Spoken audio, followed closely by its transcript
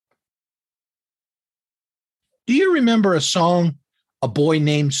Do you remember a song, A Boy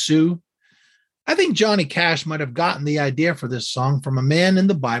Named Sue? I think Johnny Cash might have gotten the idea for this song from a man in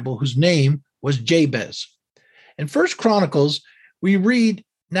the Bible whose name was Jabez. In First Chronicles, we read,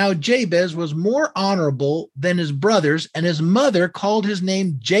 "Now Jabez was more honorable than his brothers, and his mother called his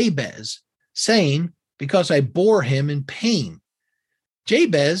name Jabez, saying, because I bore him in pain."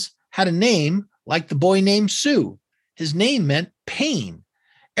 Jabez had a name like the boy named Sue. His name meant pain.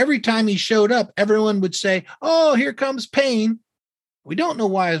 Every time he showed up, everyone would say, "Oh, here comes pain." We don't know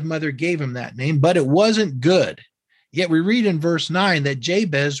why his mother gave him that name, but it wasn't good. Yet we read in verse 9 that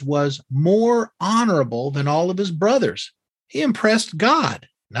Jabez was more honorable than all of his brothers. He impressed God.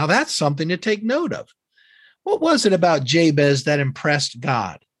 Now that's something to take note of. What was it about Jabez that impressed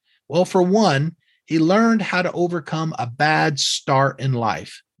God? Well, for one, he learned how to overcome a bad start in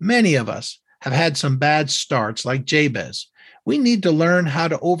life. Many of us have had some bad starts like Jabez. We need to learn how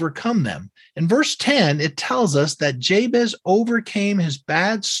to overcome them. In verse 10, it tells us that Jabez overcame his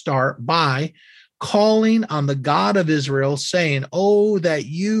bad start by calling on the God of Israel, saying, "Oh, that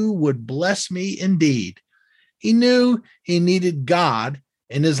you would bless me indeed." He knew he needed God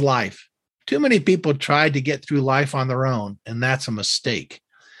in his life. Too many people tried to get through life on their own, and that's a mistake.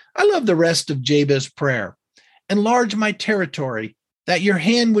 I love the rest of Jabez's prayer. "Enlarge my territory, that your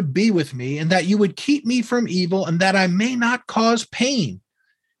hand would be with me, and that you would keep me from evil, and that I may not cause pain."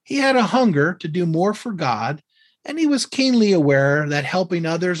 He had a hunger to do more for God, and he was keenly aware that helping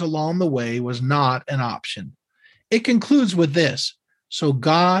others along the way was not an option. It concludes with this: "So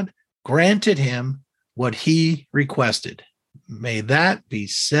God granted him what he requested." May that be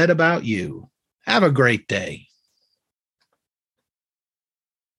said about you. Have a great day.